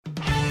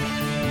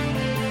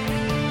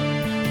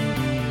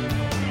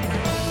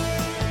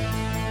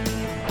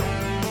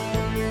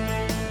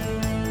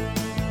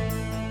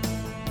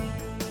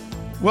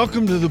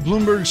Welcome to the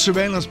Bloomberg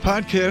Surveillance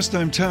Podcast.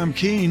 I'm Tom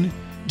Keene.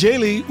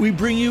 Daily, we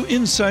bring you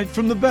insight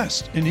from the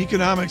best in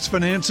economics,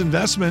 finance,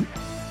 investment,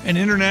 and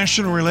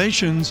international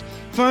relations.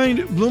 Find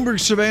Bloomberg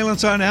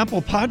Surveillance on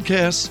Apple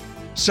Podcasts,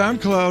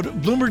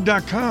 SoundCloud,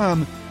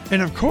 Bloomberg.com,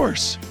 and of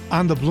course,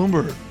 on the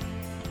Bloomberg.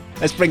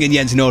 Let's bring in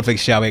Jens Nordvik,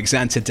 shall we?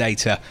 Xanta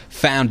Data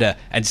founder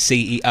and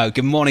CEO.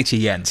 Good morning to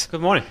you, Jens.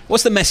 Good morning.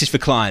 What's the message for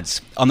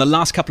clients? On the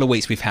last couple of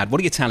weeks we've had, what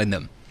are you telling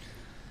them?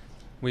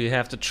 We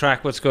have to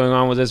track what's going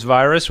on with this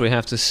virus. We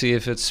have to see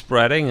if it's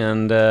spreading,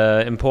 and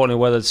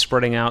importantly, whether it's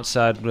spreading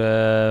outside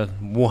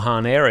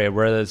Wuhan area.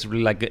 Whether it's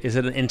really is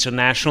it an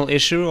international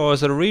issue or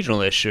is it a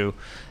regional issue?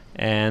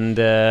 And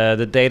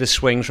the data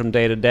swings from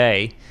day to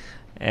day,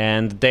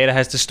 and the data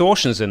has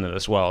distortions in it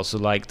as well. So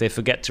they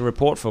forget to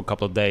report for a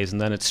couple of days,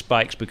 and then it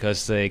spikes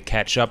because they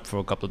catch up for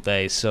a couple of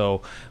days.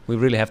 So we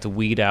really have to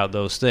weed out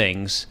those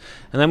things.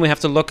 And then we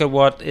have to look at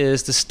what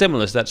is the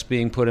stimulus that's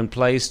being put in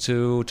place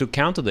to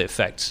counter the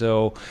effect.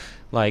 So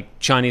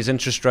Chinese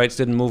interest rates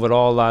didn't move at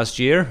all last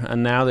year,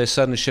 and now they're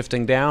suddenly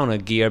shifting down a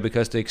gear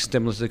because the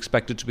stimulus is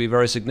expected to be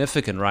very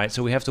significant, right?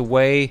 So we have to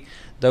weigh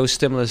those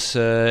stimulus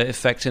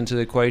effects into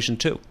the equation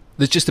too.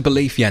 There's just a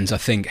belief, Jens, I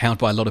think, held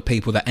by a lot of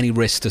people that any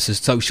risk to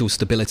social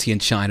stability in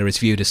China is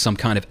viewed as some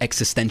kind of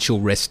existential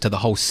risk to the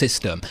whole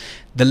system.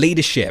 The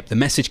leadership, the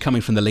message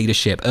coming from the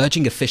leadership,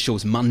 urging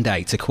officials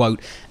Monday to,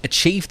 quote,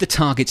 achieve the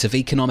targets of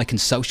economic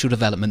and social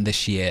development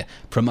this year,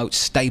 promote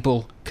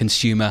stable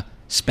consumer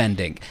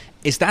spending.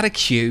 Is that a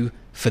cue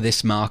for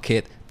this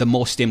market that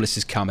more stimulus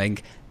is coming?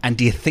 And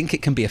do you think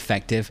it can be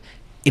effective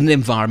in an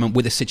environment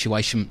with a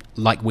situation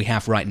like we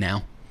have right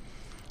now?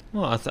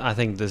 Well, I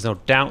think there's no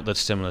doubt that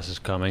stimulus is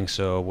coming.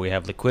 So we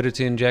have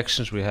liquidity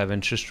injections, we have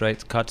interest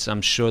rate cuts.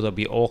 I'm sure there'll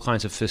be all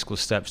kinds of fiscal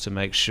steps to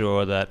make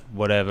sure that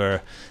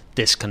whatever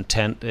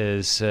discontent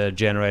is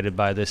generated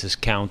by this is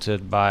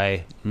countered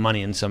by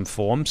money in some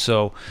form.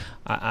 So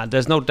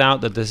there's no doubt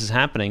that this is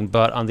happening.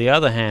 But on the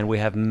other hand, we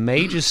have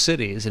major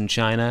cities in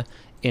China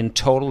in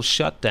total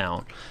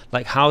shutdown.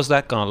 How's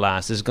that going to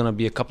last? Is it going to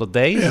be a couple of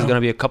days? Is it going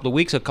to be a couple of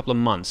weeks or a couple of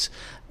months?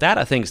 That,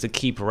 I think, is the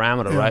key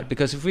parameter, right?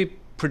 Because if we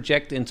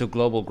project into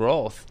global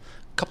growth,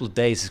 a couple of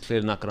days is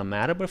clearly not going to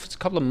matter, but if it's a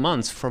couple of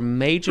months for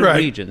major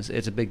regions,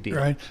 it's a big deal.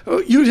 Right. Oh,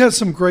 you had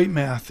some great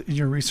math in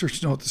your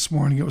research note this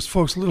morning. It was,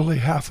 folks, literally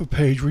half a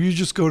page where you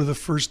just go to the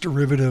first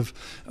derivative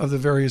of the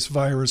various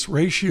virus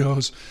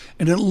ratios,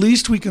 and at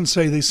least we can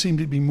say they seem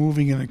to be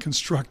moving in a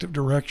constructive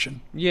direction.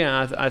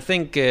 Yeah, I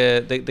think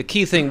the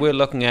key thing we're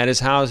looking at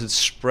is how is it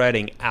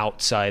spreading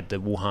outside the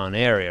Wuhan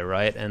area,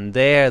 right? And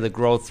there the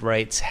growth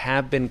rates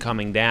have been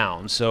coming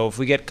down. So if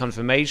we get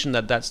confirmation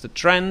that that's the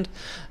trend,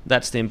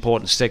 that's the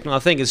important signal. I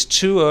think it's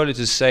too early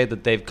to say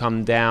that they've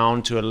come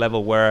down to a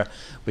level where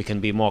we can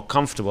be more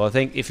comfortable. I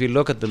think if you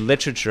look at the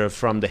literature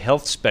from the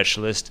health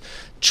specialist,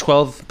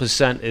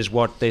 12% is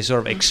what they sort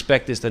of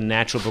expect is the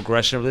natural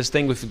progression of this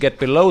thing. If we get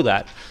below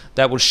that,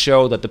 that will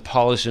show that the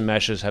policy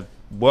measures have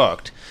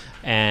worked.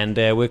 And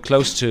we're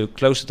close to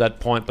that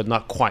point, but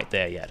not quite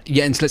there yet.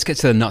 Jens, let's get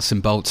to the nuts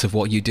and bolts of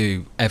what you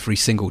do every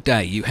single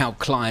day. You help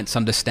clients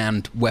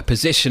understand where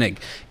positioning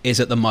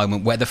is at the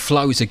moment, where the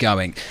flows are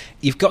going.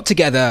 You've got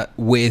together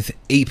with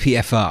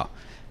EPFR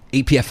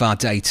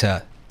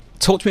Data.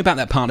 Talk to me about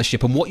that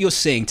partnership and what you're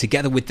seeing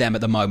together with them at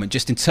the moment,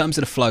 just in terms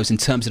of the flows, in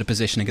terms of the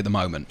positioning at the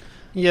moment.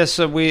 Yes,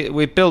 so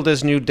we built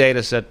this new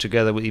data set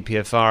together with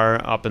EPFR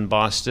up in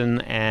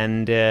Boston,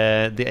 and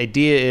the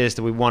idea is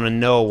that we want to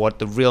know what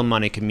the real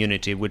money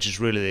community, which is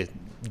really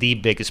the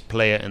biggest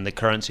player in the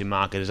currency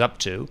market, is up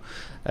to.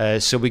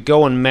 So we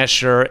go and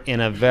measure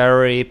in a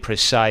very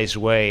precise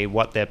way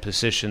what their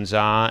positions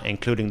are,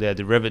 including their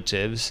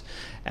derivatives,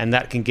 and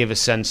that can give a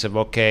sense of,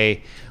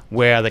 okay,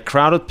 where are the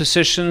crowded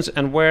positions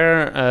and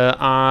where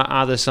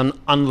are there some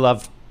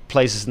unloved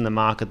places in the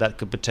market that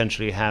could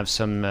potentially have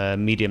some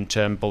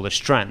medium-term bullish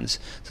trends.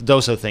 So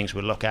those are the things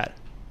we look at.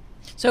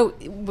 So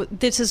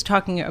this is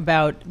talking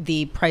about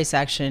the price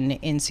action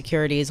in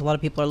securities. A lot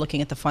of people are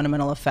looking at the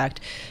fundamental effect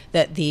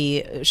that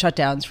the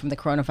shutdowns from the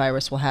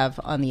coronavirus will have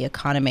on the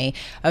economy.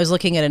 I was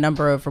looking at a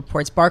number of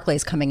reports.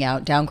 Barclays coming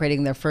out,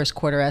 downgrading their first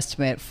quarter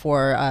estimate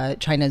for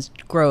China's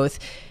growth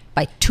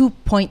by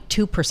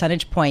 2.2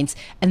 percentage points.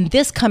 And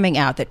this coming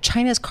out that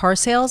China's car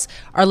sales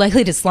are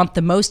likely to slump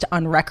the most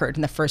on record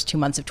in the first 2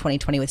 months of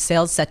 2020, with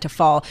sales set to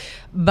fall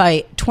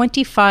by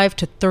 25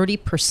 to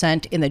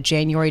 30% in the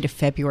January to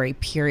February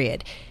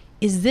period.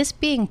 Is this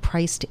being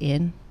priced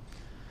in?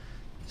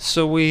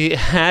 So we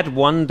had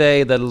one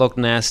day that looked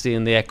nasty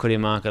in the equity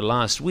market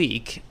last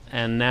week,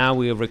 and now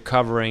we are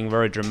recovering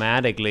very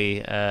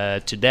dramatically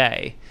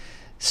today.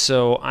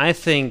 So I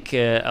think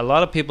a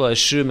lot of people are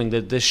assuming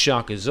that this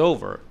shock is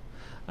over,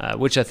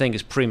 which I think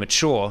is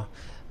premature.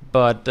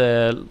 But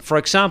for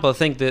example, I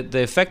think that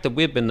the effect that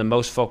we've been the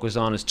most focused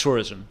on is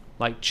tourism.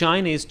 Like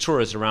Chinese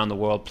tourists around the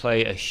world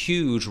play a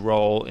huge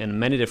role in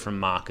many different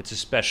markets,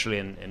 especially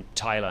in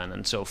Thailand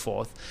and so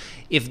forth.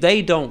 If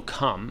they don't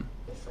come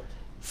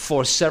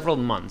for several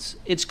months,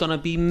 it's going to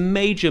be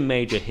major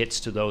hits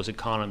to those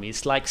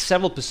economies, like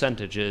several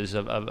percentages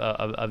of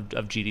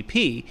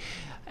GDP.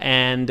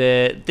 And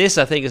this,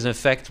 I think, is an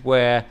effect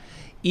where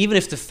even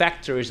if the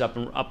factory is up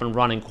and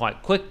running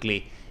quite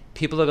quickly,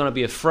 people are going to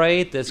be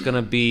afraid. There's going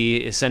to be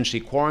essentially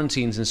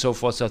quarantines and so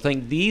forth. So I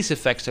think these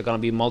effects are going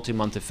to be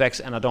multi-month effects,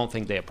 and I don't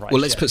think they are priced.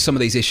 Well, let's put some of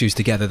these issues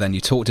together then.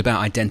 You talked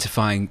about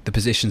identifying the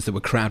positions that were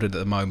crowded at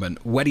the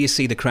moment. Where do you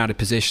see the crowded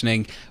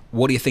positioning?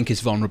 What do you think is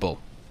vulnerable?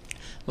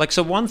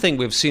 So one thing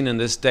we've seen in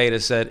this data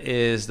set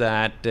is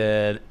that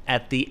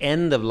at the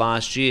end of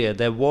last year,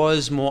 there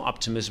was more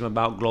optimism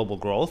about global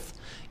growth.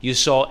 You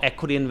saw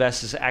equity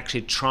investors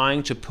actually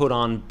trying to put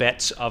on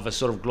bets of a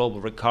sort of global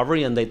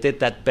recovery, and they did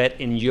that bet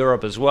in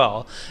Europe as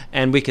well.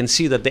 And we can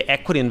see that the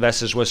equity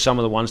investors were some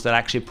of the ones that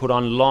actually put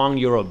on long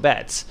euro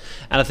bets.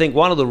 And I think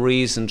one of the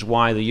reasons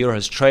why the euro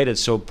has traded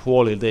so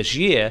poorly this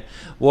year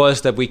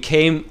was that we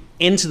came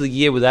into the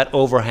year with that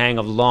overhang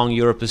of long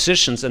euro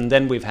positions, and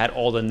then we've had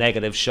all the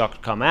negative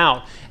shock come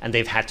out, and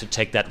they've had to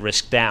take that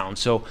risk down.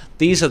 So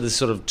these are the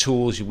sort of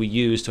tools we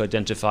use to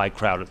identify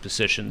crowded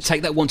positions.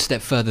 Take that one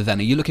step further then.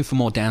 Are you looking for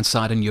more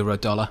downside in euro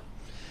dollar?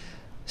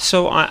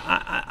 So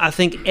I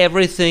think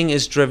everything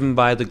is driven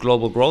by the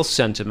global growth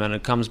sentiment.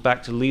 It comes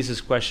back to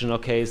Lisa's question,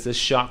 okay, is this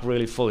shock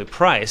really fully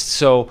priced?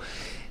 So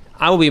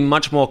I would be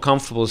much more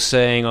comfortable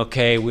saying,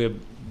 okay, we're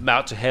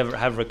about to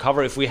have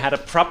recovery. If we had a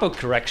proper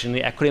correction in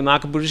the equity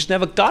market, we just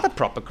never got a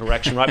proper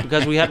correction, right?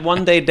 Because we had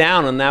one day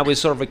down, and now we're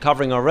sort of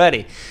recovering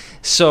already.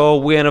 So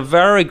we're in a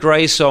very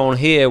gray zone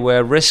here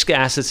where risk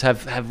assets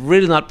have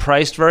really not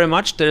priced very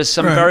much. There is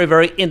some very,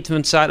 very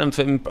intimate side of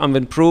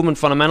improvement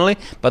fundamentally,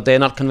 but they're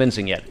not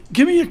convincing yet.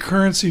 Give me a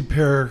currency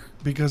pair,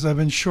 because I've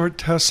been short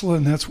Tesla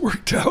and that's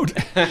worked out.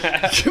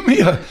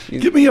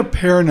 give me a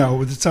pair now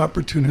with its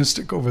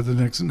opportunistic over the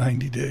next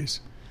 90 days.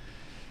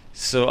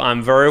 So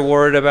I'm very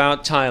worried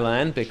about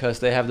Thailand because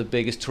they have the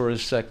biggest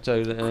tourist sector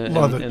in the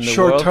world.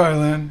 Short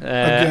Thailand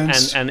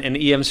against... And in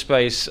EM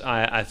space,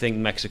 I think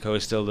Mexico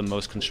is still the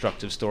most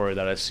constructive story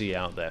that I see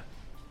out there.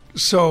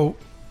 So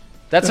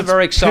that's a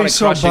very exotic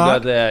cross you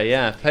got there.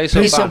 Yeah,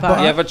 peso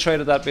baht. You ever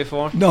traded that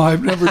before? No,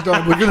 I've never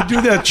done. We're going to do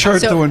that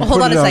chart though. And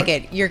hold on a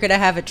second. You're going to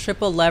have a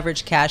triple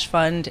leverage cash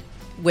fund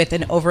with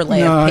an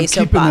overlay of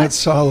peso I'm keeping baht. that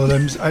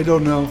solid. I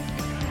don't know.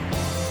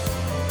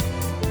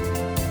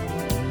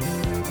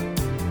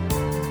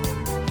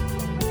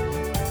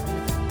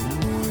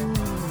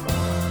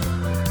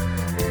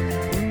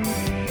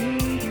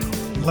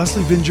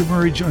 Leslie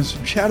Vinja-Murray joins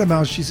from Chatham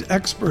House. She's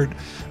expert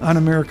on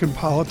American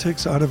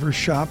politics out of her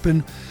shop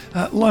in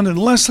London.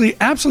 Leslie,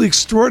 absolutely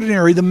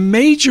extraordinary. The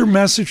major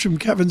message from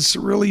Kevin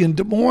Cirilli in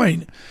Des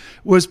Moines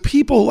was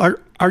people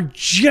are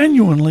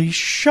genuinely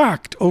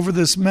shocked over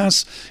this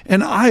mess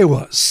in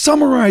Iowa.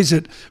 Summarize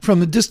it from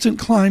the distant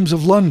climes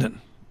of London.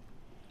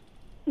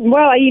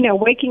 Well,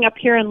 waking up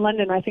here in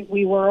London, I think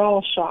we were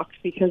all shocked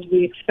because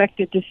we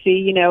expected to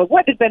see,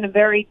 what had been a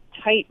very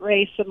tight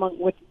race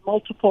with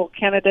multiple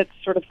candidates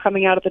sort of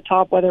coming out at the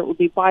top, whether it would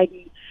be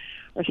Biden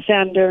or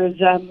Sanders.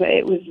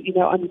 It was,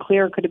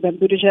 unclear. It could have been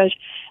Buttigieg.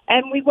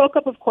 And we woke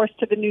up, of course,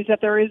 to the news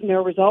that there is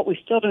no result. We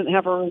still don't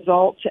have a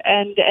result.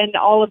 And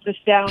all of this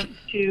down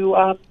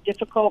to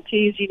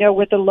difficulties,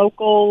 with the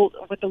local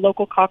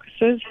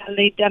caucuses and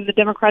the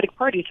Democratic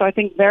Party. So I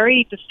think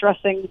very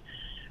distressing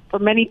for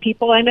many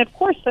people. And of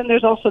course, then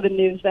there's also the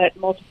news that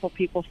multiple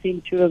people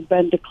seem to have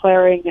been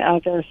declaring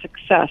their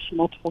success,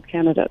 multiple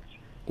candidates.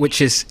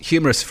 Which is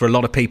humorous for a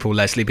lot of people,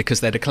 Leslie,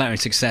 because they're declaring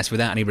success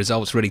without any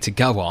results really to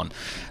go on.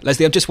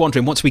 Leslie, I'm just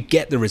wondering, once we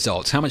get the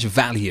results, how much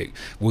value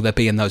will there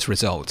be in those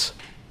results?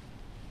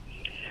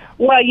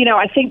 Well,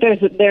 I think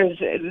there's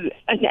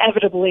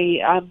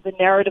inevitably the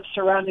narrative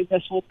surrounding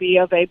this will be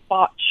of a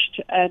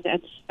botched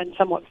and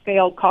somewhat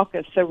failed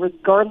caucus. So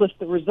regardless of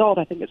the result,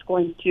 I think it's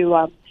going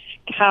to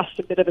cast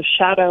a bit of a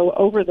shadow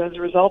over those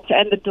results,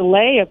 and the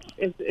delay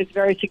is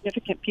very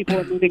significant. People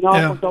are moving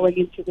on. We're going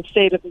into the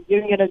State of the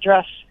Union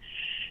address,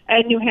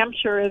 and New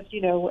Hampshire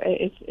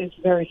is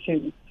very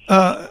soon.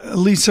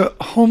 Lisa,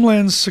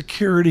 Homeland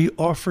Security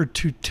offered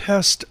to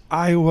test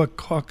Iowa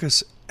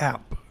caucus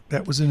app.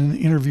 That was in an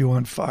interview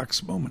on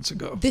Fox moments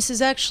ago. This is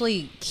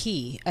actually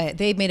key.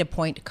 They made a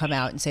point to come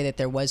out and say that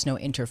there was no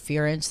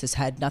interference. This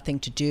had nothing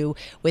to do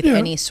with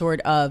any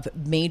sort of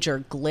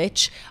major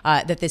glitch,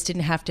 that this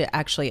didn't have to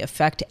actually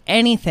affect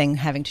anything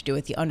having to do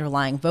with the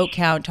underlying vote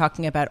count,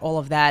 talking about all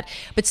of that,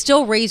 but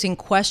still raising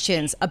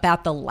questions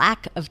about the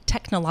lack of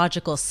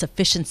technological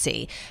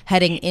sufficiency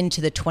heading into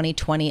the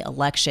 2020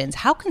 elections.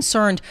 How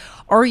concerned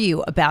are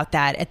you about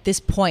that at this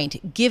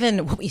point,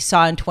 given what we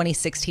saw in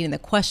 2016 and the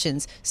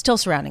questions still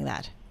surrounding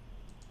that?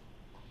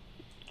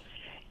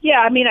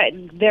 Yeah, I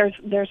mean,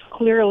 there's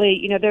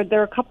clearly, there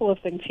are a couple of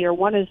things here.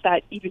 One is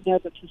that even though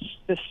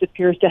this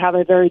appears to have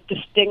a very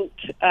distinct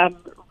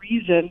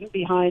reason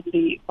behind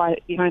the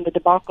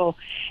debacle,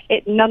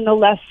 it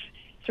nonetheless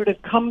sort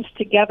of comes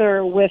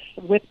together with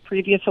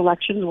previous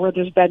elections where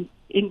there's been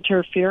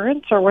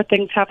interference or where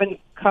things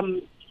haven't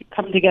come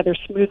together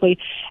smoothly,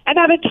 and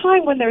at a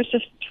time when there's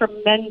just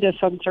tremendous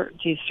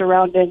uncertainty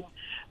surrounding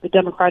the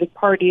Democratic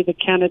Party, the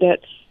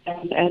candidates,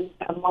 and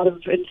a lot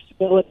of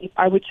instability,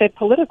 I would say,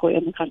 politically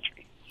in the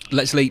country.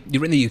 Leslie,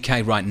 you're in the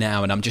UK right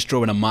now, and I'm just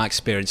drawing on my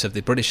experience of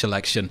the British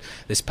election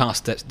this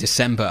past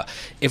December.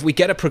 If we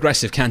get a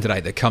progressive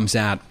candidate that comes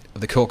out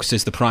of the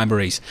caucuses, the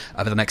primaries,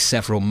 over the next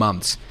several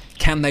months,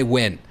 can they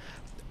win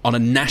on a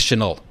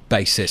national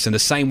basis in the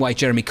same way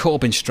Jeremy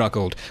Corbyn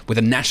struggled with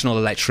a national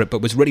electorate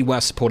but was really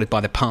well supported by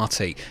the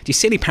party? Do you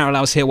see any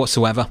parallels here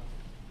whatsoever?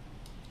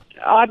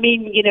 I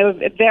mean,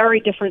 a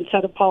very different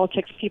set of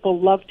politics. People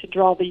love to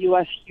draw the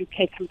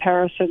U.S.-UK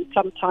comparison.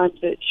 Sometimes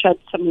it sheds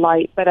some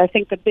light. But I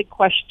think the big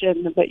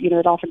question, but,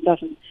 it often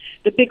doesn't,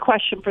 the big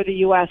question for the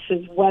U.S.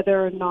 is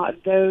whether or not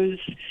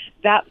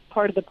that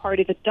part of the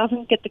party that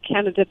doesn't get the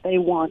candidate they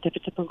want, if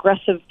it's a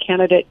progressive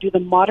candidate, do the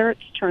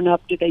moderates turn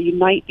up? Do they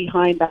unite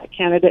behind that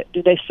candidate?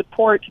 Do they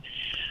support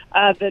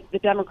the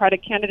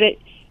Democratic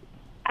candidate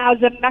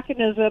as a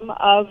mechanism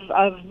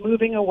of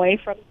moving away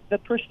from the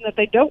person that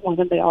they don't want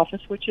in the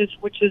office, which is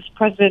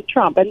President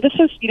Trump? And this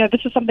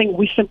is something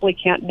we simply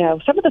can't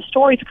know. Some of the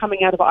stories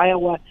coming out of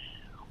Iowa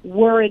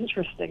were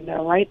interesting,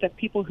 though, right? That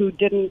people who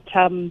didn't,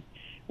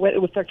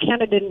 with their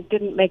candidate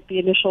didn't make the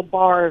initial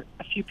bar,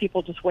 a few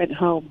people just went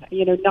home.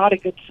 Not a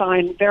good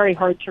sign. Very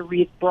hard to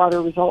read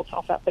broader results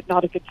off that, but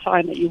not a good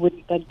sign that you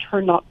wouldn't then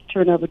turn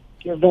over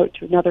your vote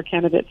to another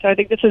candidate. So I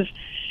think this is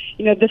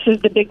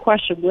the big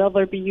question. Will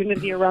there be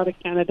unity around a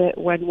candidate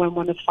when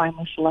one is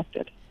finally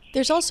selected?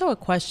 There's also a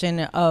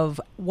question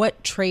of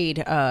what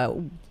trade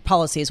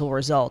policies will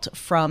result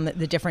from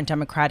the different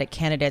Democratic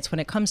candidates. When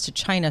it comes to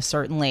China,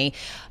 certainly,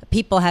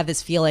 people have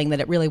this feeling that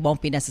it really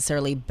won't be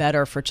necessarily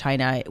better for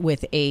China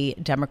with a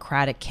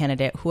Democratic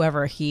candidate,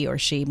 whoever he or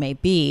she may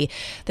be.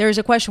 There's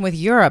a question with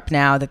Europe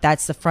now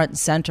that's the front and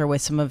center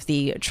with some of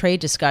the trade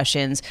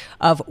discussions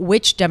of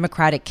which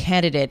Democratic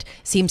candidate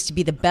seems to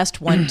be the best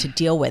one to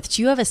deal with.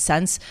 Do you have a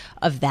sense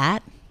of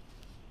that?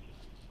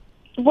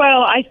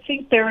 Well, I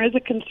think there is a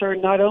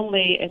concern not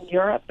only in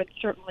Europe, but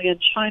certainly in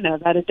China,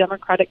 that a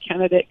Democratic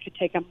candidate could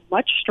take a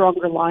much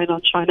stronger line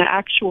on China,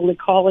 actually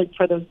calling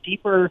for those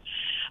deeper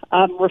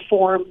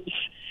reforms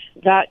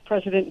that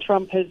President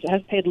Trump has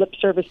paid lip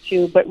service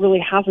to, but really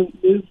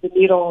hasn't moved the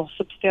needle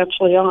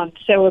substantially on.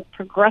 So a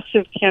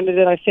progressive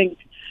candidate, I think,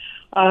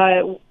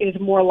 is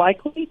more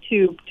likely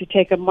to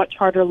take a much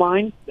harder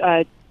line.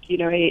 A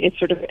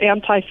sort of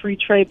anti-free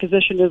trade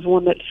position is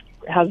one that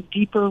has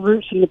deeper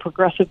roots in the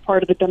progressive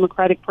part of the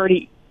Democratic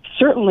Party,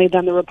 certainly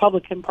than the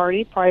Republican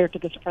Party prior to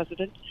this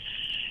president.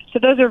 So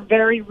those are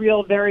very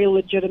real, very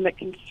legitimate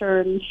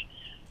concerns.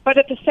 But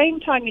at the same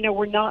time,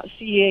 we're not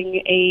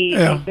seeing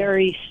a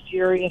very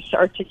serious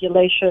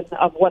articulation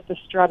of what the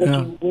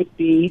strategy would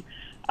be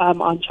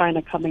on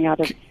China coming out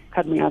of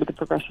the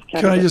progressive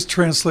candidate. Can I just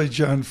translate,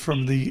 John,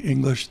 from the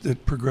English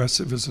that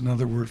progressive is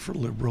another word for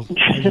liberal?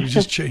 You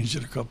just changed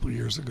it a couple of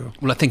years ago.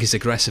 Well, I think it's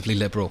aggressively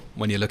liberal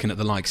when you're looking at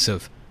the likes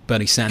of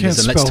Bernie Sanders.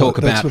 And let's talk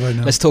about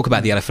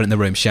the elephant in the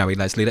room, shall we,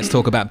 Leslie? Let's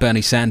talk about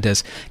Bernie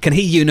Sanders. Can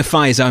he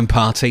unify his own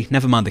party?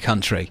 Never mind the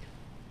country.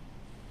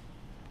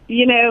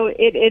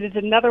 It is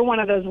another one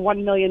of those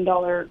 $1 million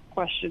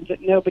questions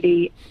that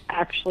nobody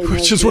actually knows.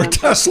 Which is where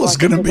Tesla's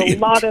going to be.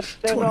 There's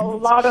a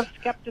lot of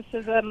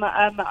skepticism.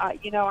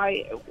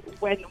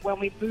 When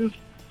we move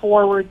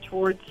forward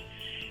towards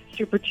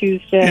Super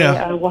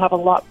Tuesday, we'll have a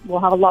lot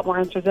more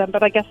answers then.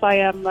 But I guess I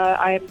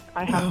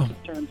have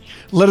concerns.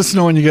 Let us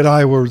know when you get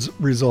Iowa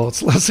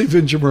results. Leslie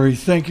Vinjamuri,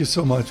 thank you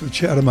so much with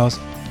Chatham House.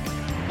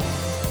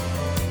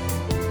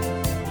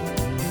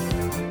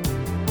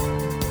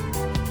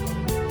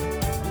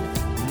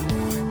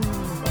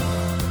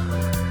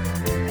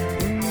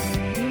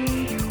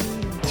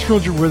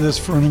 Thrilled you're with us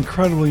for an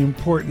incredibly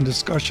important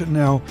discussion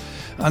now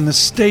on the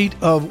state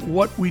of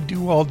what we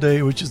do all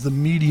day, which is the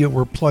media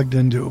we're plugged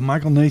into.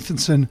 Michael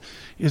Nathanson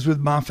is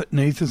with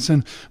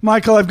MoffettNathanson.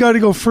 Michael, I've got to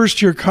go first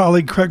to your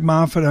colleague Craig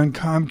Moffett on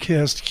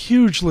Comcast.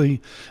 Hugely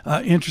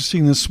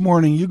interesting this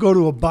morning. You go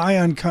to a buy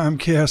on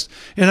Comcast,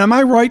 and am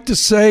I right to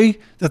say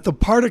that the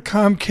part of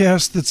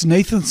Comcast that's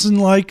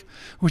Nathanson-like,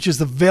 which is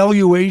the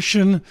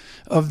valuation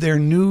of their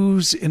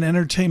news and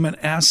entertainment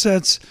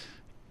assets,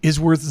 is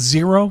worth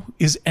zero?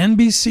 Is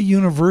NBC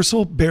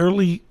Universal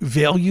barely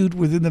valued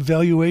within the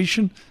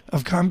valuation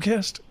of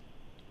Comcast?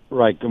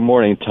 Right. Good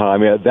morning,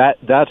 Tom. Yeah,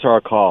 that's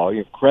our call.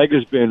 Craig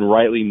has been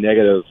rightly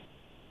negative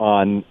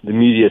on the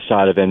media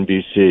side of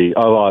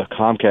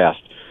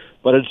Comcast,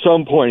 but at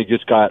some point it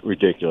just got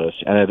ridiculous.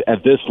 And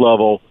at this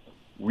level,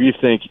 we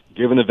think,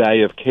 given the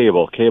value of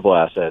cable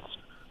assets,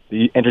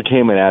 the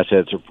entertainment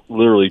assets are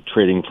literally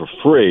trading for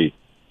free.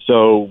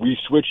 So we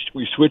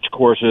switched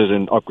courses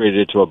and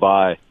upgraded it to a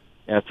buy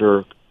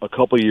after a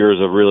couple of years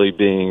of really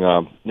being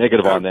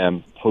negative on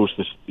them, post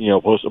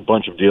a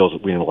bunch of deals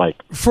that we didn't like.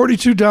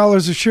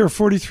 $42 a share,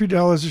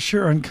 $43 a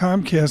share on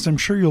Comcast. I'm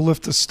sure you'll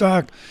lift the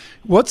stock.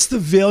 What's the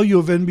value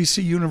of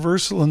NBC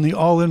Universal and the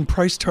all-in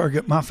price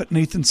target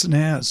MoffettNathanson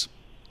has?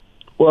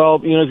 Well,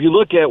 if you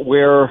look at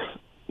where,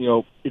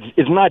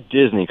 it's not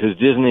Disney, because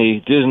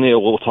Disney,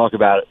 we'll talk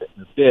about it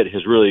in a bit,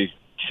 has really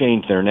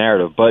changed their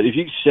narrative. But if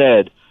you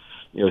said,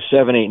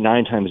 7, 8,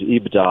 9 times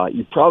EBITDA,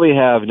 you probably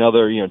have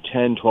another, $10,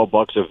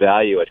 $12 of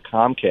value at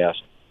Comcast.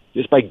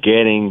 just by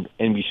getting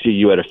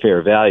NBCU at a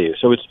fair value.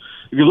 So if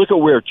you look at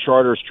where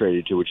Charter's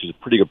traded to, which is a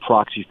pretty good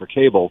proxy for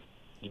cable,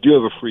 you do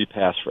have a free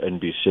pass for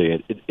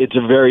NBC.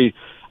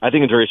 I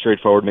think it's very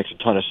straightforward, makes a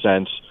ton of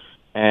sense.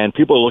 And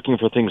people are looking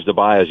for things to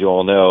buy, as you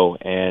all know,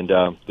 and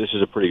this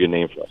is a pretty good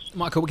name for us.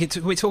 Michael,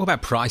 can we talk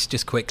about price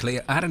just quickly?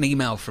 I had an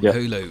email from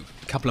Hulu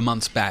a couple of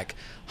months back,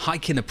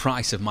 hiking the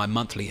price of my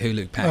monthly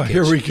Hulu package.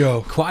 Oh, here we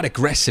go. Quite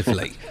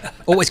aggressively.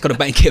 Always got to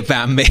make it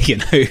about me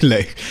and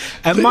Hulu.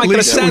 And Michael, I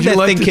stand there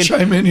thinking,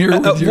 chime in here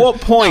at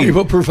what point?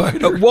 Cable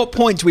provider? At what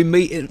point do we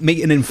meet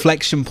an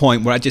inflection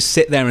point where I just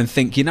sit there and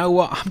think, you know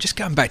what? I'm just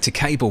going back to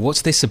cable.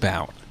 What's this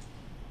about?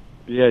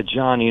 Yeah,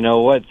 John. You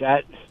know what?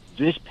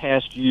 This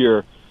past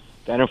year,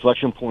 that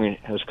inflection point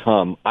has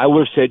come. I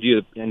would have said to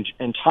you,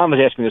 and Tom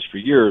has asked me this for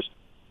years,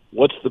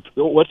 what's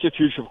the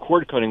future of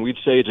cord cutting? We'd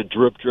say it's a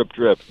drip, drip,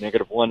 drip,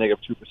 -1%,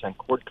 -2%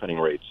 cord cutting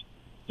rates.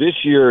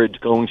 This year it's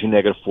going to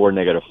 -4%,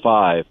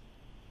 -5%,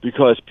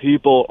 because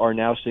people are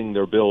now seeing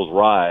their bills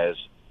rise,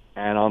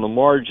 and on the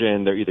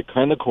margin they're either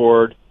cutting the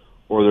cord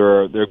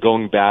or they're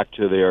going back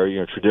to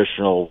their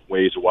traditional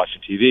ways of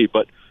watching TV.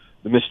 But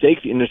the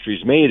mistake the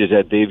industry's made is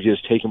that they've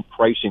just taken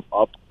pricing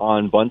up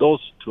on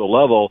bundles to a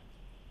level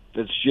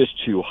that's just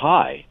too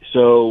high.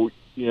 So,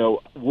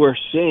 we're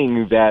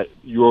seeing that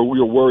your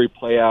worry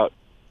play out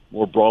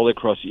more broadly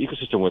across the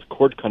ecosystem, with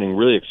cord cutting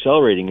really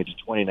accelerating into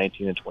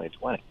 2019 and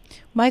 2020.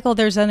 Michael,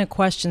 there's then a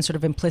question sort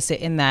of implicit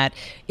in that.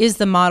 Is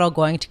the model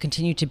going to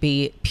continue to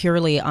be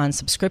purely on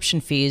subscription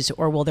fees,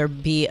 or will there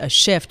be a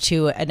shift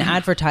to an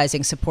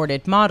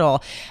advertising-supported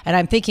model? And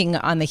I'm thinking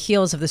on the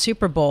heels of the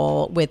Super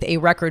Bowl, with a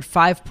record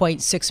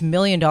 $5.6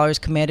 million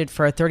commanded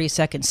for a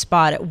 30-second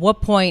spot, at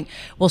what point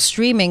will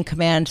streaming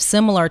command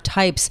similar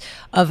types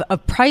of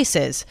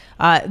prices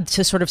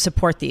to sort of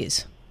support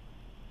these?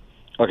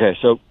 Okay,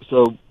 so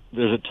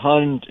there's a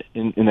ton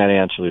in that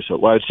answer, Lisa.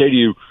 What I would say to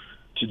you,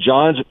 to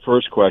John's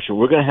first question,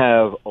 we're going to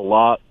have a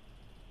lot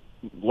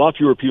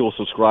fewer people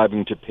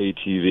subscribing to pay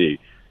TV.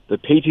 The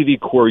pay TV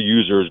core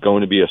user is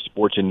going to be a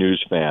sports and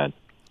news fan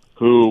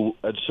who,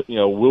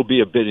 will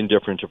be a bit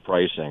indifferent to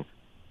pricing.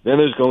 Then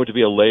there's going to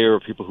be a layer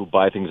of people who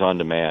buy things on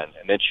demand.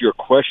 And then to your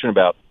question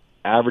about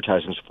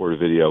advertising-supported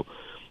video,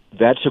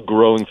 that's a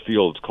growing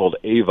field. It's called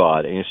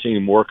AVOD, and you're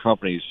seeing more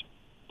companies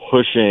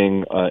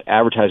pushing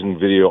advertising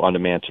video on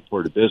demand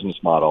supported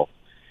business model.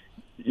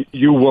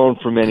 You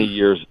won't for many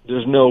years.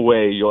 There's no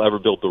way you'll ever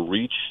build the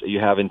reach that you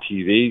have in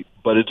TV,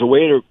 but it's a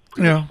way to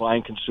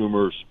find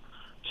consumers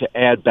to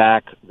add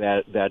back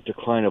that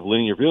decline of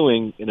linear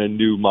viewing in a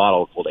new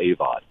model called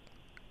AVOD.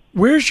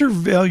 Where's your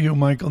value,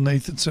 Michael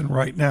Nathanson,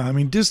 right now? I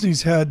mean,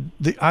 Disney's had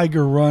the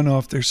Iger run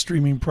off their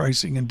streaming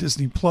pricing and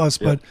Disney Plus,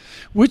 but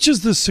which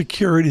is the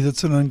security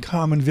that's an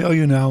uncommon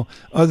value now,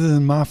 other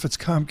than Moffat's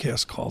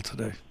Comcast call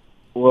today?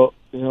 Well,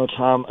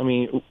 Tom, I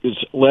mean,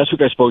 last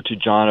week I spoke to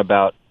John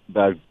about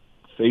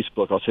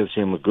Facebook. I'll say the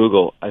same with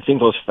Google. I think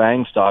those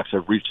FANG stocks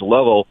have reached a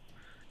level.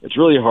 It's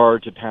really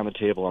hard to pound the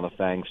table on the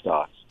FANG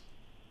stocks.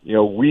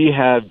 We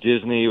have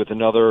Disney with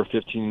another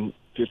 $15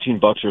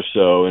 or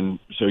so, and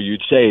so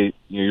you'd say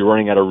you're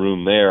running out of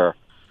room there.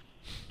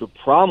 The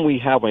problem we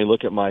have when you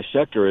look at my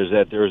sector is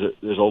that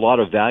there's a lot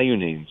of value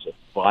names.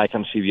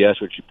 Viacom,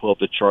 CBS, which you pull up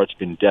the charts,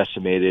 been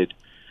decimated.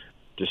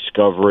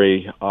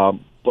 Discovery.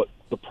 But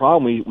the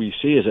problem we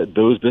see is that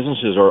those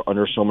businesses are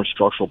under so much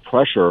structural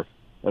pressure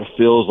that it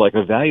feels like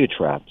a value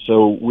trap.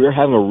 So we're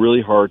having a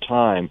really hard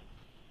time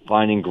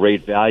finding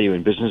great value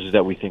in businesses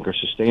that we think are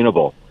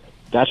sustainable.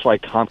 That's why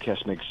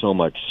Comcast makes so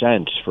much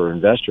sense for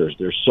investors.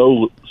 There's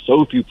so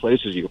few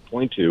places you can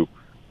point to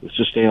with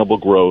sustainable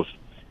growth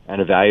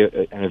and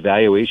a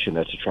valuation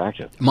that's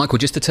attractive. Michael,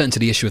 just to turn to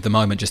the issue of the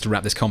moment, just to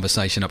wrap this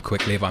conversation up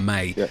quickly, if I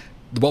may. Yeah.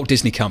 The Walt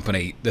Disney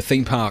Company, the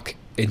theme park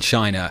in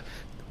China,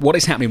 what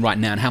is happening right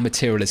now and how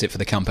material is it for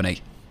the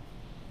company?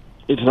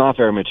 It's not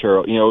very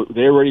material.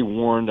 They already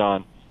warned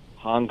on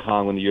Hong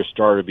Kong when the year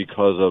started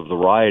because of the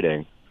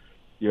rioting.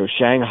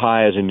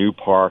 Shanghai as a new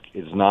park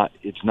it's not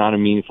a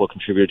meaningful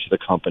contributor to the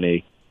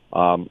company.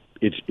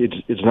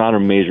 It's not a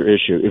major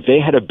issue. If they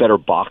had a better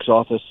box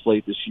office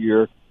slate this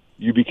year,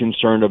 you'd be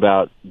concerned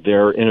about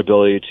their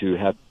inability to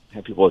have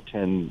people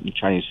attend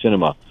Chinese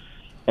cinema.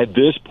 At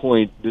this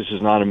point, this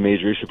is not a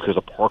major issue because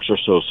the parks are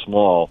so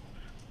small.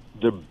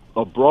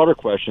 A broader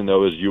question,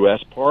 though, is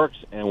U.S. parks,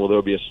 and will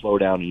there be a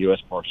slowdown in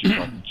U.S. parks due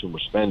to consumer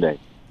spending?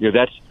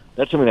 That's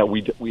something that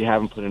we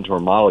haven't put into our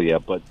model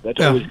yet, but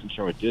that's always a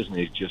concern with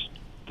Disney, just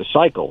the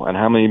cycle and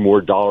how many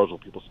more dollars will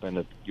people spend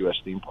at U.S.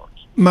 theme parks.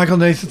 Michael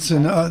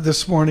Nathanson,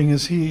 this morning,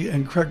 as he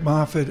and Craig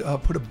Moffat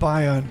put a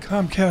buy on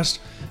Comcast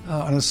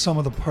on a sum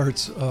of the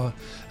parts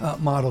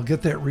model.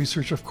 Get that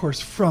research, of course,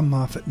 from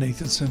Moffat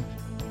Nathanson.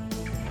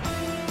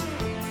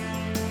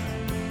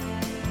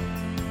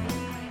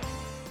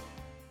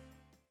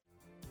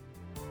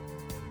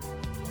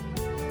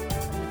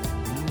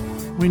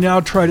 We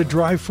now try to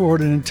drive forward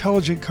an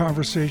intelligent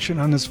conversation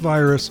on this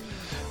virus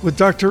with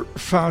Dr.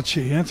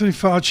 Fauci. Anthony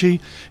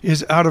Fauci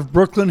is out of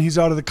Brooklyn. He's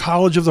out of the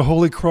College of the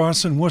Holy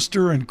Cross in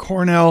Worcester and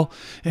Cornell,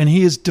 and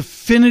he is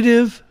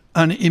definitive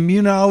on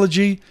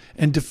immunology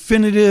and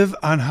definitive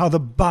on how the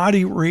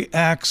body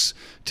reacts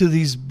to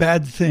these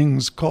bad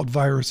things called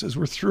viruses.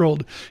 We're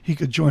thrilled he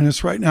could join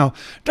us right now.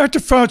 Dr.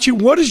 Fauci,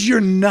 what is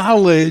your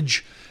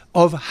knowledge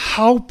of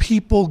how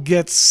people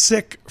get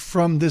sick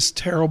from this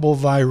terrible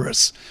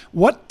virus?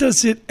 What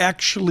does it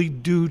actually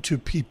do to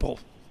people?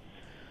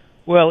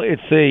 Well,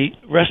 it's a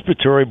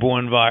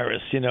respiratory-borne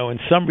virus, in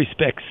some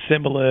respects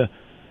similar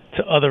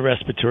to other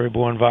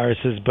respiratory-borne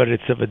viruses, but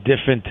it's of a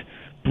different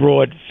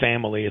broad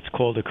family. It's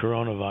called the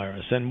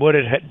coronavirus. And what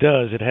it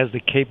does, it has the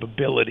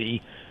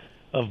capability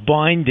of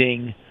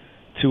binding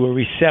to a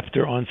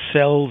receptor on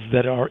cells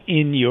that are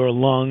in your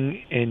lung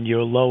and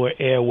your lower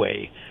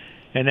airway.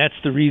 And that's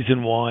the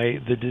reason why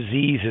the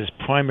disease is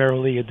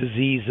primarily a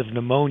disease of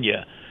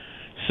pneumonia.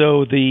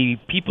 So the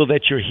people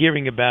that you're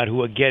hearing about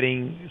who are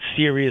getting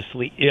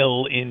seriously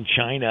ill in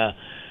China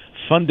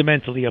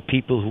fundamentally are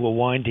people who are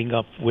winding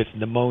up with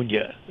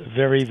pneumonia.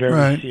 Very,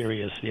 very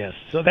serious, yes.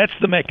 So that's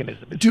the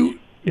mechanism. It's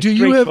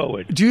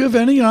straightforward. Do you have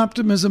any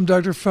optimism,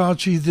 Dr.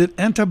 Fauci, that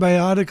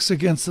antibiotics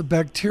against the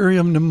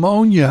bacterium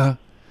pneumonia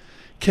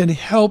can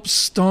help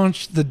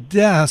staunch the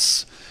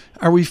deaths?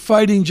 Are we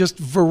fighting just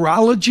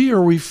virology, or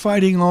are we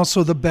fighting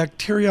also the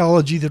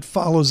bacteriology that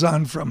follows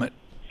on from it?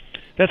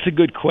 That's a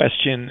good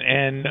question.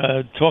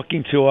 And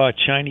talking to our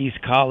Chinese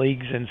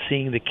colleagues and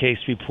seeing the case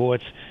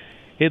reports,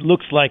 it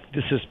looks like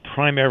this is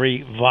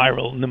primary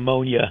viral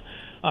pneumonia.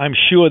 I'm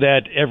sure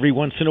that every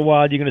once in a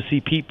while you're going to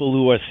see people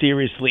who are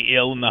seriously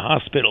ill in the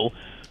hospital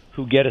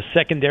who get a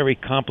secondary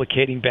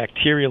complicating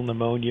bacterial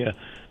pneumonia.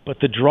 But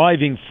the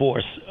driving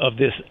force of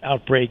this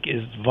outbreak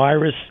is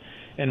virus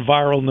and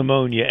viral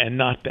pneumonia and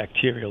not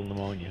bacterial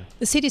pneumonia.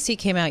 The CDC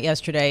came out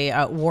yesterday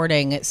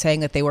warning, saying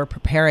that they were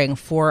preparing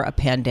for a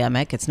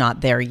pandemic. It's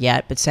not there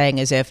yet, but saying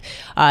as if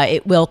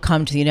it will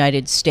come to the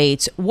United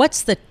States.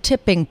 What's the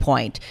tipping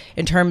point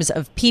in terms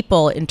of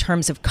people, in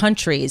terms of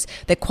countries,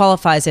 that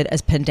qualifies it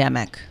as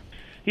pandemic?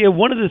 Yeah,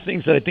 one of the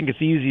things that I think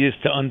it's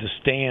easiest to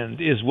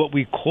understand is what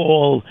we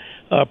call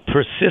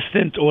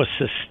persistent or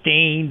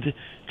sustained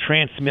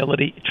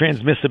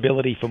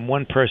transmissibility from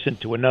one person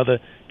to another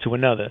to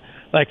another.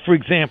 Like, for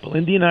example,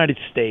 in the United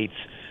States,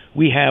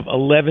 we have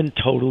 11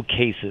 total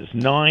cases,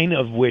 9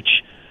 of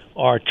which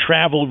are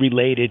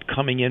travel-related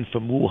coming in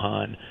from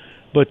Wuhan,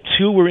 but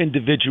 2 were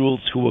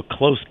individuals who were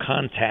close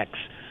contacts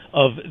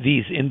of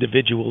these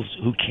individuals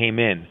who came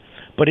in.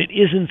 But it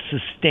isn't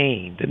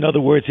sustained. In other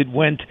words, it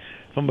went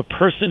from a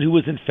person who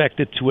was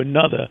infected to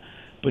another,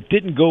 but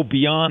didn't go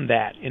beyond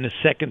that in a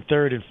second,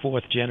 third, and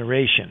fourth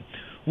generation.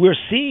 We're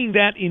seeing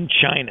that in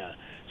China.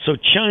 So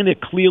China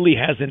clearly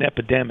has an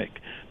epidemic,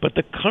 but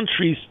the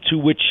countries to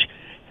which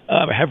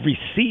have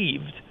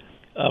received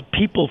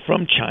people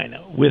from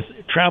China with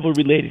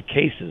travel-related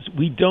cases,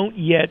 we don't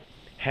yet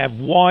have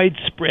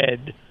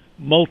widespread,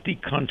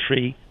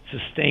 multi-country,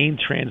 sustained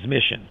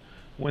transmission.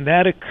 When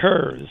that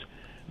occurs,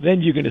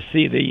 then you're going to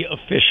see the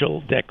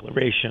official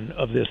declaration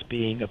of this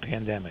being a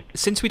pandemic.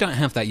 Since we don't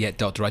have that yet,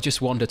 Doctor, I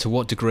just wonder to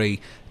what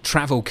degree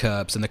travel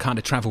curbs and the kind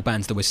of travel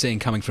bans that we're seeing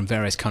coming from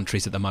various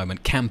countries at the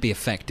moment can be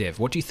effective.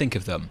 What do you think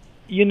of them?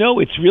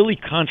 It's really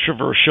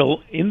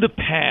controversial. In the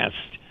past,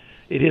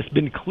 it has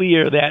been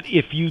clear that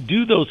if you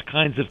do those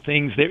kinds of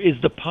things, there is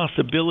the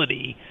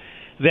possibility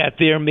that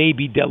there may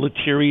be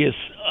deleterious,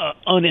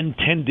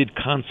 unintended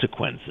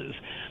consequences.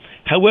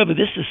 However,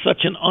 this is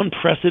such an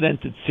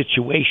unprecedented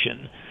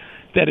situation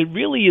that it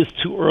really is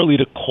too early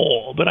to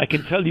call. But I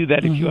can tell you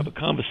that if you have a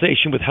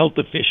conversation with health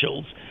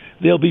officials,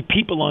 there'll be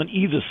people on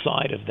either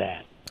side of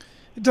that.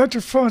 Dr.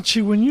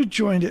 Fauci, when you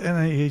joined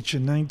NIH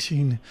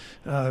in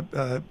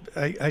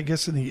I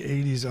guess in the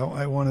 80s,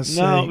 I want to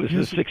say. No, it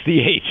was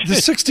 68. The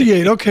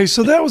 68. Okay,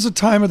 so that was the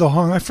time of the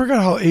Hong. I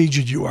forgot how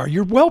aged you are.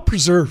 You're well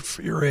preserved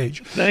for your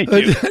age. Thank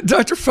you.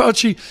 Dr.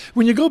 Fauci,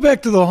 when you go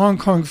back to the Hong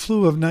Kong flu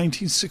of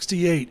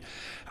 1968,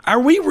 are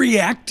we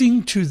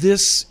reacting to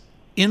this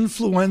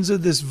influenza,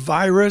 this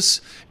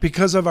virus,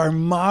 because of our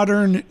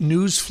modern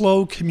news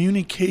flow,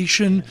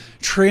 communication,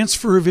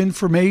 transfer of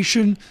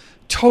information,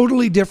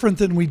 totally different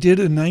than we did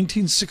in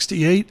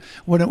 1968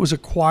 when it was a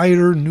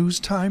quieter news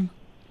time?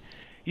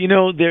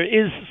 There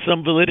is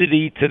some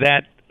validity to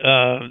that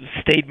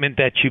statement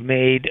that you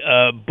made,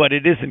 but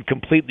it isn't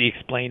completely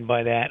explained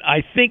by that.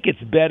 I think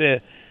it's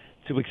better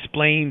to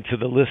explain to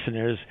the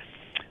listeners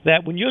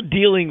that when you're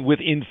dealing with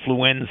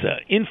influenza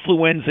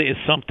is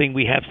something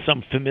we have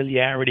some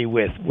familiarity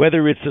with,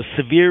 whether it's a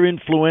severe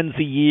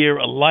influenza year,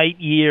 a light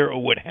year,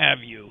 or what have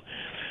you.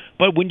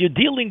 But when you're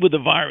dealing with a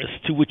virus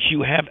to which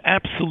you have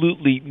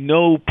absolutely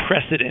no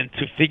precedent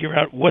to figure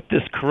out what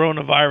this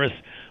coronavirus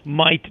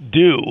might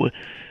do,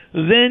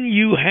 then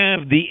you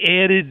have the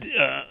added,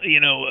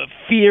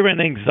 fear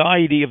and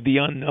anxiety of the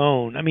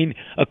unknown. I mean,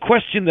 a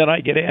question that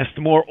I get asked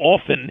more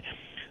often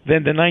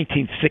than the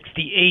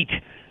 1968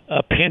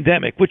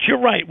 pandemic, which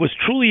you're right, was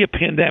truly a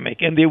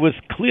pandemic, and there was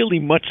clearly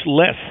much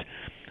less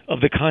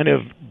of the kind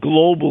of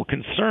global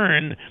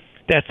concern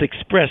that's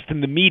expressed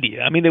in the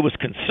media. I mean, there was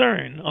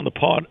concern on the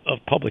part of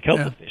public health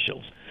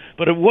officials,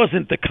 but it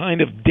wasn't the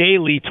kind of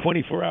daily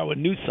 24-hour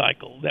news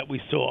cycle that we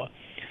saw.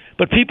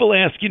 But people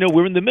ask,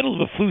 we're in the middle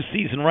of a flu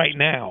season right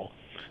now.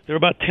 There are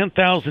about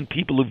 10,000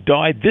 people who've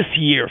died this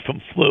year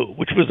from flu,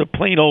 which was a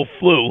plain old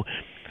flu,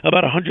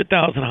 about 100,000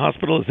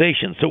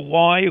 hospitalizations. So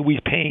why are we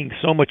paying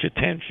so much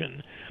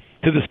attention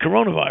to this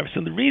coronavirus?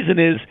 And the reason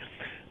is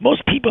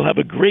most people have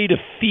a greater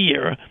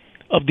fear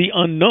of the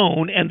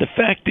unknown, and the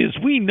fact is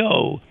we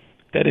know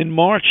that in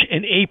March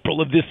and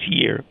April of this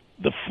year,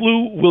 the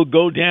flu will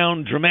go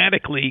down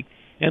dramatically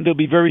and there'll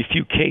be very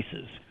few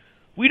cases.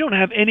 We don't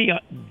have any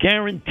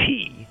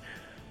guarantee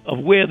of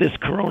where this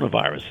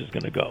coronavirus is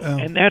going to go.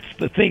 And that's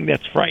the thing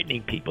that's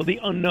frightening people, the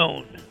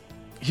unknown.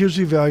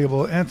 Hugely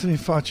valuable. Anthony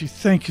Fauci,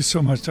 thank you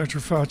so much. Dr.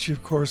 Fauci,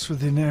 of course, with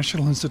the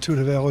National Institute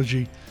of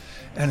Allergy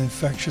and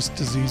Infectious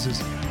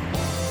Diseases.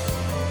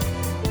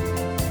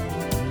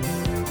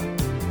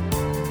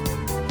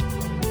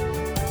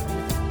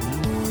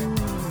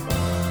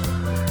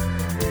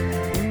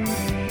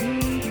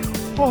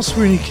 Paul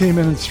Sweeney came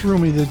in and threw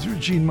me the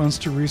Gene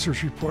Munster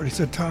research report. He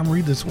said, Tom,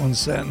 read this one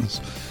sentence.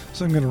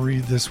 So I'm going to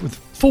read this with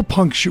full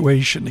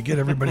punctuation to get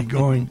everybody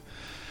going.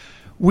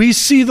 We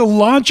see the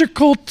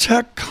logical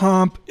tech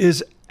comp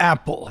is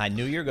Apple. I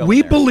knew you were going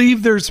We there.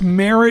 believe there's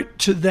merit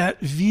to that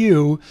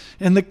view,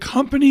 and the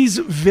company's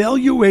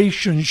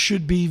valuation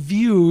should be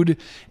viewed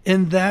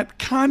in that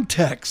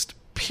context,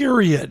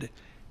 period.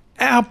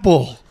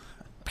 Apple,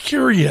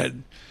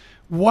 period.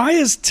 Why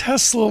is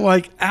Tesla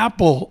like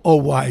Apple a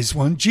wise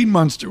one? Gene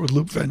Munster with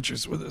Loop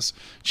Ventures with us.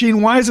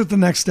 Gene, why is it the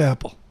next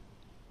Apple?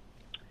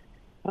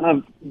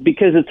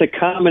 Because it's a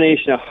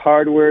combination of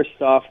hardware,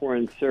 software,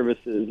 and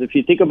services. If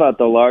you think about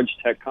the large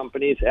tech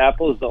companies,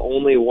 Apple is the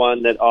only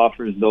one that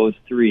offers those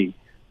three.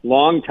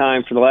 Long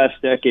time, for the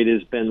last decade,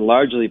 has been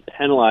largely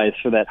penalized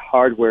for that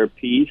hardware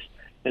piece.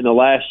 In the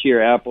last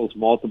year, Apple's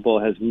multiple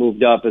has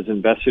moved up as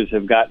investors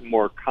have gotten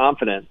more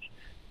confidence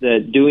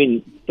that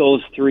doing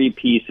those three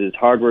pieces,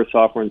 hardware,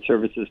 software, and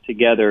services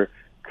together,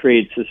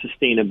 creates a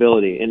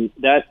sustainability. And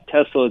that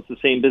Tesla, it's the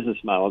same business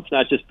model. It's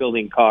not just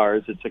building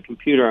cars. It's a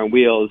computer on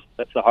wheels.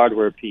 That's the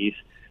hardware piece.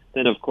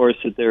 Then, of course,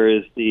 there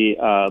is there's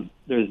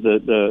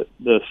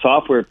the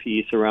software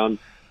piece around,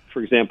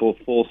 for example,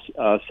 full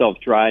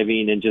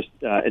self-driving and just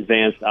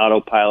advanced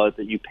autopilot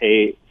that you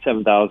pay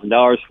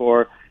 $7,000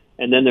 for.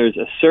 And then there's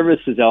a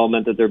services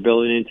element that they're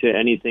building into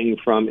anything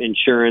from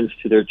insurance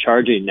to their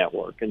charging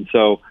network. And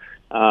so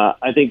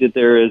I think that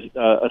there is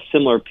a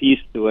similar piece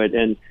to it.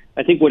 And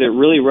I think what it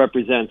really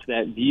represents,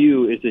 that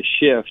view, is a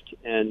shift.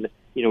 And,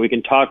 we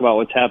can talk about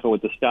what's happened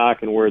with the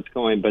stock and where it's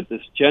going, but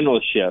this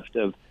general shift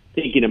of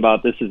thinking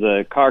about this as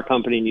a car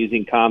company and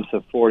using comps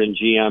of Ford and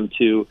GM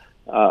to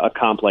a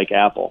comp like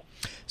Apple.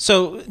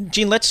 So,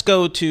 Gene, let's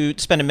go to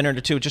spend a minute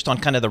or two just on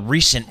kind of the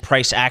recent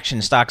price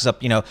action. Stocks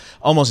up,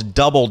 almost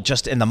doubled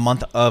just in the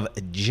month of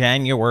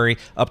January,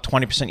 up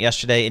 20%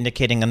 yesterday,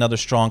 indicating another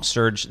strong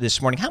surge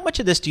this morning. How much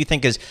of this do you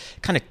think is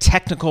kind of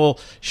technical,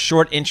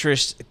 short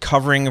interest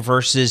covering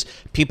versus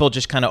people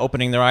just kind of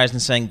opening their eyes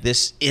and saying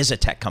this is a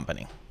tech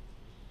company?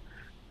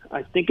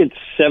 I think it's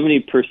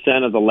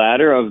 70% of the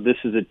latter of this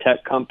is a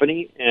tech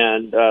company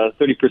and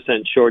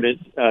 30%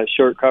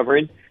 short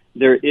covering.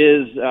 There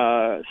is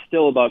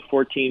still about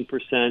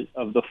 14%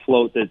 of the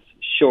float that's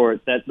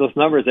short. Those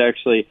numbers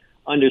actually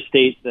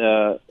understate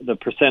the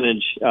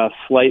percentage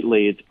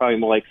slightly. It's probably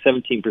more like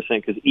 17%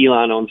 because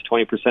Elon owns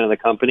 20% of the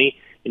company,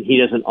 and he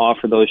doesn't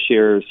offer those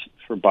shares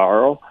for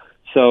borrow.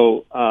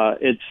 So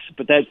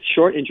but that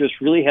short interest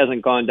really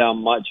hasn't gone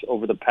down much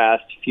over the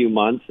past few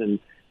months, and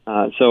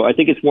so I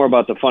think it's more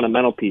about the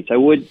fundamental piece. I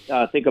would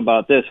think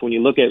about this when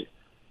you look at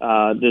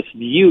this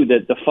view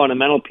that the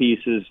fundamental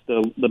piece is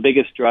the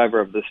biggest driver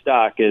of the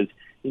stock. Is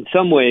in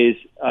some ways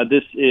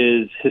this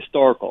is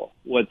historical,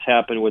 what's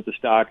happened with the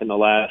stock in the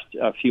last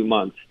few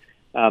months.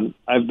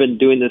 I've been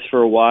doing this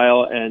for a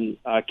while and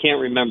I can't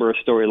remember a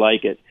story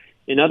like it.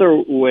 In other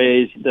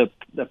ways,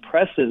 the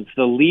precedence,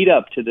 the lead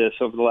up to this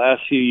over the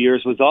last few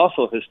years was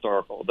also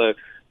historical.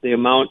 The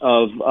amount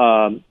of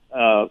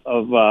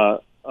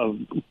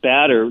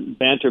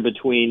banter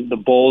between the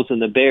bulls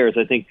and the bears.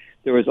 I think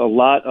there was a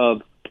lot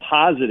of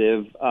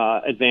positive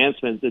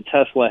advancement that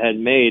Tesla had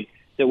made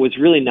that was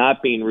really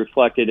not being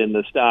reflected in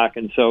the stock.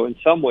 And so in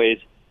some ways,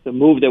 the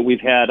move that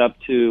we've had up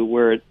to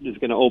where it is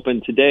going to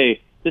open today,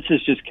 this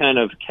is just kind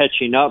of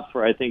catching up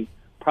for, I think,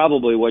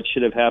 probably what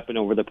should have happened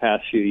over the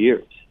past few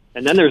years.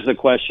 And then there's the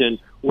question,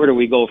 where do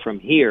we go from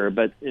here?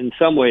 But in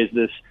some ways,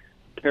 this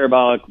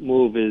parabolic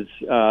move is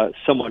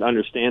somewhat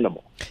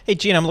understandable. Hey,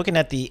 Gene, I'm looking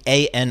at the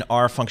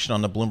ANR function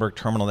on the Bloomberg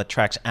terminal that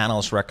tracks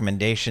analyst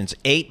recommendations.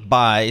 8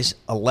 buys,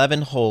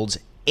 11 holds,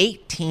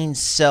 18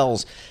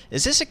 sells.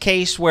 Is this a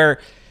case where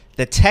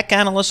the tech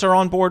analysts are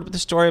on board with the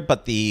story,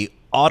 but the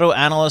auto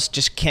analysts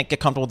just can't get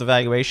comfortable with the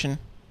valuation?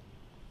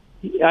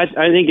 I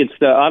think it's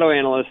the auto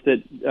analysts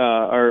that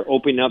are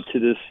opening up to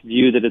this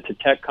view that it's a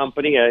tech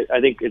company.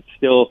 I think it's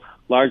still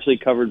largely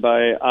covered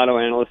by auto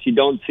analysts. You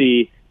don't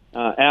see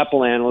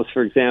Apple analysts,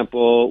 for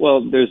example.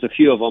 Well, there's a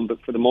few of them, but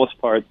for the most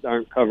part,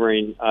 aren't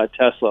covering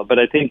Tesla. But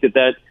I think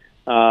that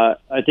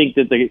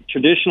the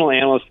traditional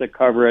analysts that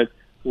cover it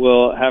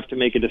will have to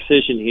make a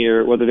decision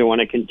here whether they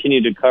want to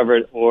continue to cover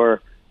it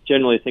or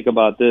generally think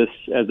about this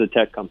as a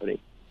tech company.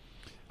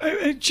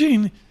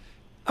 Gene,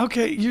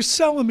 okay, you're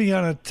selling me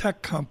on a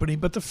tech company,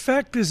 but the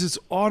fact is it's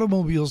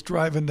automobiles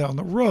driving down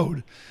the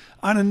road.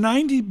 On a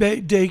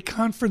 90-day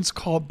conference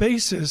call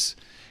basis,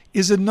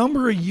 is a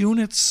number of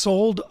units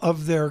sold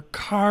of their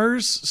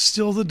cars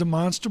still the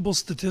demonstrable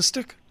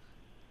statistic?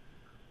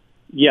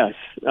 Yes,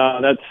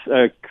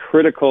 that's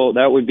critical.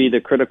 That would be the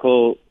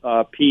critical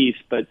piece,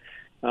 but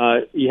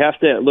you have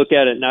to look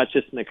at it not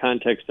just in the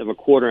context of a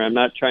quarter. I'm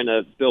not trying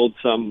to build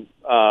some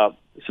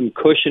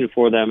cushion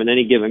for them in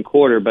any given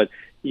quarter, but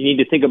you need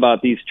to think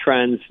about these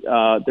trends.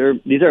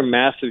 These are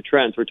massive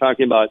trends. We're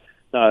talking about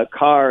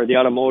the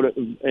automotive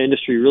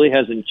industry really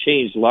hasn't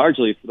changed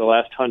largely for the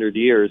last 100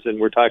 years, and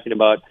we're talking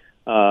about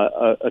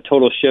a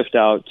total shift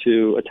out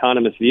to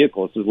autonomous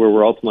vehicles is where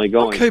we're ultimately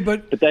going. Okay,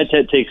 but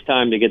that takes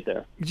time to get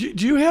there.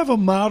 Do you have a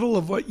model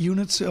of what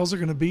unit sales are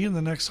going to be in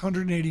the next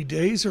 180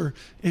 days? Or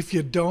if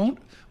you don't,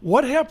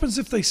 what happens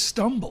if they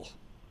stumble?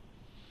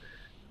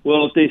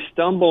 Well, if they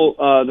stumble,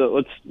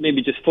 let's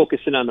maybe just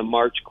focus in on the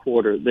March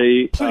quarter.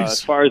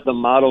 As far as the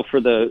model for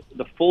the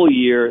full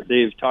year,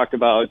 they've talked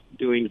about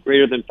doing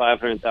greater than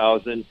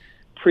 500,000.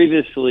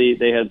 Previously,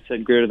 they had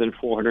said greater than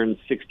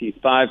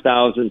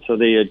 465,000, so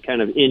they had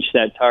kind of inched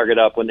that target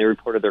up when they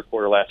reported their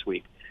quarter last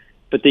week.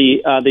 But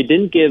they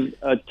didn't give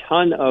a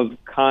ton of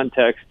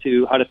context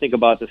to how to think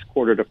about this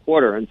quarter to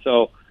quarter, and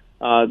so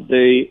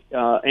the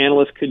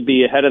analysts could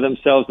be ahead of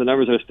themselves. The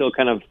numbers are still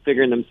kind of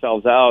figuring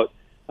themselves out,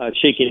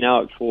 shaking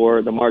out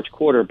for the March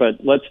quarter.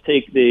 But let's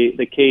take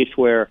the case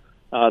where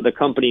the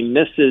company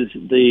misses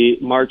the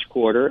March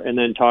quarter and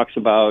then talks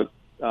about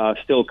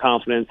still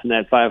confidence in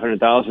that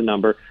 500,000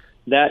 number.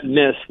 That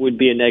miss would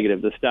be a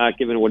negative. The stock,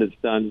 given what it's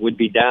done, would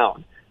be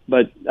down.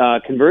 But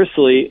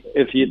conversely,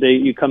 if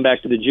you come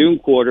back to the June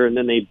quarter and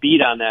then they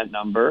beat on that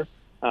number,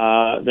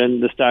 then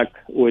the stock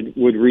would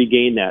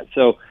regain that.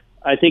 So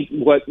I think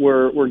what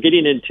we're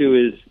getting into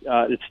is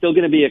it's still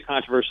going to be a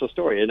controversial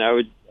story, and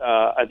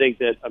I think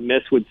that a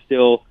miss would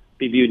still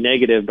be viewed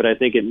negative, but I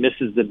think it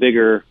misses the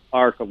bigger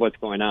arc of what's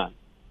going on.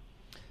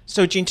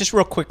 So, Gene, just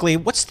real quickly,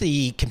 what's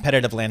the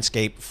competitive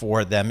landscape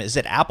for them? Is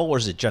it Apple or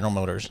is it General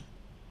Motors?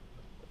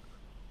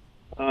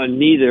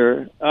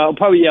 Neither.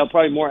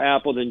 Probably more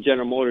Apple than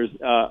General Motors.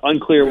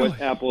 Unclear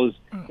what Apple's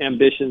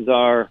ambitions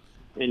are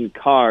in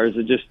cars.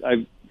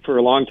 I for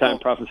a long time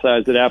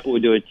prophesized that Apple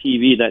would do a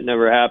TV. That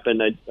never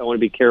happened. I want to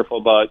be careful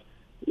about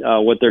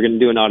what they're going to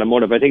do in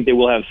automotive. I think they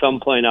will have some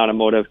play in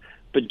automotive,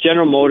 but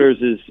General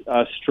Motors is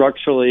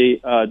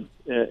structurally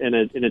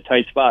in a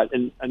tight spot.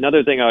 And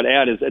another thing I would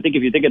add is I think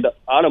if you think of the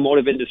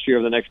automotive industry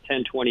over the next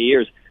 10, 20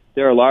 years,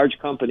 there are large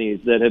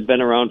companies that have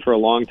been around for a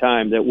long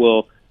time that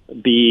will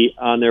be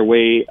on their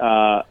way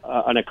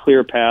on a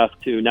clear path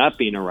to not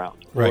being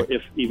around, right, or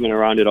if even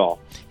around at all.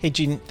 Hey,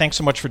 Gene, thanks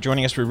so much for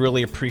joining us. We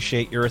really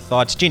appreciate your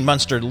thoughts. Gene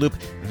Munster, Loop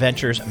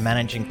Ventures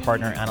Managing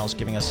Partner, analyst,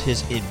 giving us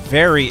his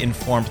very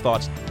informed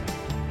thoughts.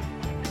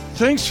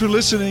 Thanks for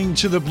listening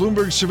to the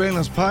Bloomberg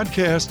Surveillance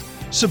Podcast.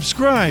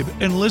 Subscribe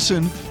and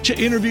listen to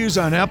interviews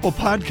on Apple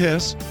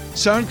Podcasts,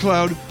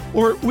 SoundCloud,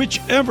 or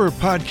whichever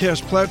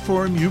podcast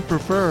platform you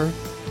prefer.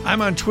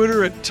 I'm on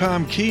Twitter at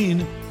Tom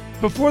Keene.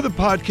 Before the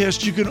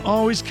podcast, you can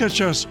always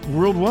catch us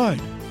worldwide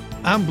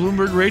on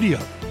Bloomberg Radio.